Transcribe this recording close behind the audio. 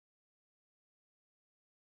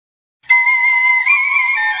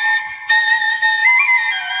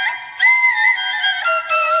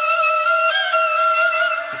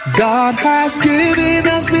God has given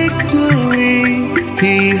us victory.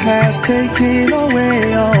 He has taken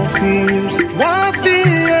away all fears. What the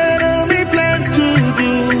enemy plans to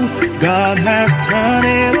do, God has turned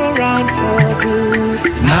it around for good.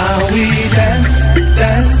 Now we dance,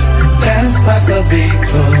 dance, dance as a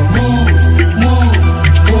victor.